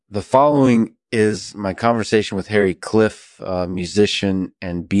The following is my conversation with Harry Cliff, a musician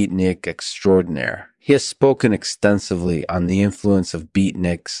and beatnik extraordinaire. He has spoken extensively on the influence of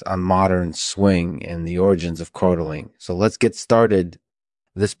beatniks on modern swing and the origins of crotaling. So let's get started.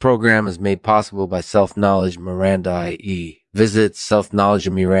 This program is made possible by Self-Knowledge Miranda IE. Visit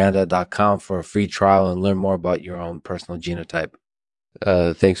selfknowledgeofmiranda.com for a free trial and learn more about your own personal genotype.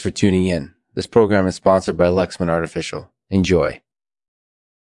 Thanks for tuning in. This program is sponsored by Lexman Artificial. Enjoy.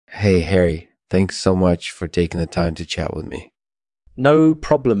 Hey, Harry, thanks so much for taking the time to chat with me. No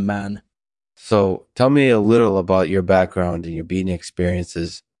problem, man. So tell me a little about your background and your beatnik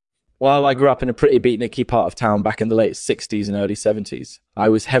experiences. Well, I grew up in a pretty beatniky part of town back in the late 60s and early 70s. I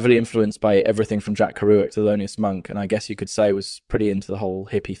was heavily influenced by everything from Jack Kerouac to Thelonious Monk, and I guess you could say was pretty into the whole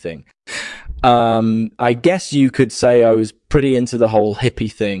hippie thing. I guess you could say I was pretty into the whole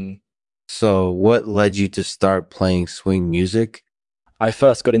hippie thing. So what led you to start playing swing music? I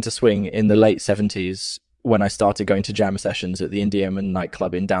first got into swing in the late 70s when I started going to jam sessions at the Indian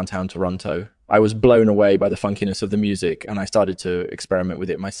nightclub in downtown Toronto. I was blown away by the funkiness of the music, and I started to experiment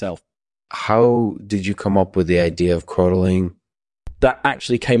with it myself. How did you come up with the idea of crotaling? That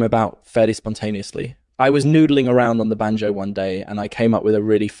actually came about fairly spontaneously. I was noodling around on the banjo one day, and I came up with a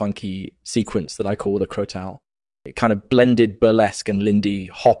really funky sequence that I called a crotal. It kind of blended burlesque and Lindy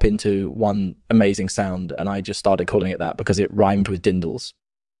hop into one amazing sound, and I just started calling it that because it rhymed with dindles.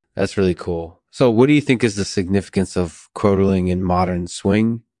 That's really cool. So what do you think is the significance of crotaling in modern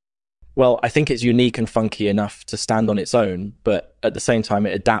swing? Well, I think it's unique and funky enough to stand on its own, but at the same time,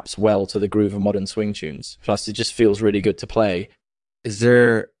 it adapts well to the groove of modern swing tunes. Plus, it just feels really good to play. Is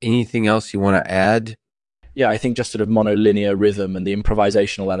there anything else you want to add? Yeah, I think just sort of monolinear rhythm and the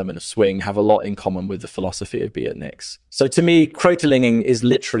improvisational element of swing have a lot in common with the philosophy of beatniks. So to me, crotalinging is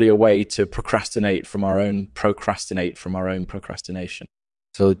literally a way to procrastinate from our own procrastination.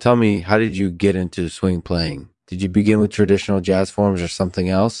 So tell me, how did you get into swing playing? Did you begin with traditional jazz forms or something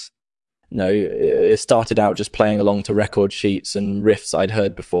else? No, it started out just playing along to record sheets and riffs I'd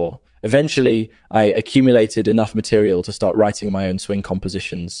heard before. Eventually, I accumulated enough material to start writing my own swing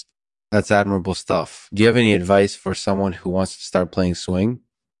compositions. That's admirable stuff. Do you have any advice for someone who wants to start playing swing?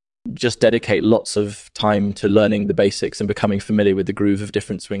 Just dedicate lots of time to learning the basics and becoming familiar with the groove of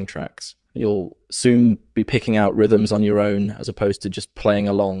different swing tracks. You'll soon be picking out rhythms on your own as opposed to just playing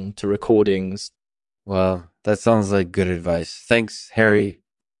along to recordings. Well, that sounds like good advice. Thanks, Harry.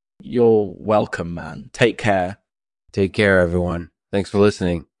 You're welcome, man. Take care. Take care, everyone. Thanks for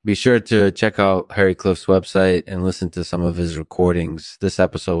listening. Be sure to check out Harry Cliff's website and listen to some of his recordings. This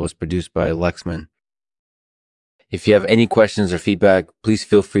episode was produced by Lexman. If you have any questions or feedback, please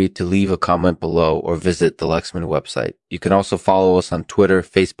feel free to leave a comment below or visit the Lexman website. You can also follow us on Twitter,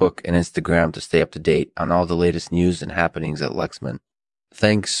 Facebook, and Instagram to stay up to date on all the latest news and happenings at Lexman.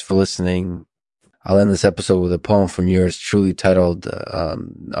 Thanks for listening. I'll end this episode with a poem from yours truly titled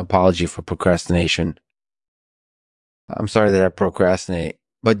Apology for Procrastination. I'm sorry that I procrastinate,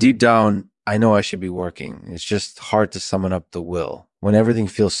 but deep down, I know I should be working. It's just hard to summon up the will when everything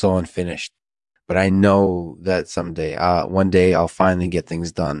feels so unfinished. But I know that one day I'll finally get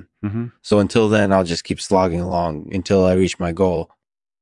things done. So until then, I'll just keep slogging along until I reach my goal.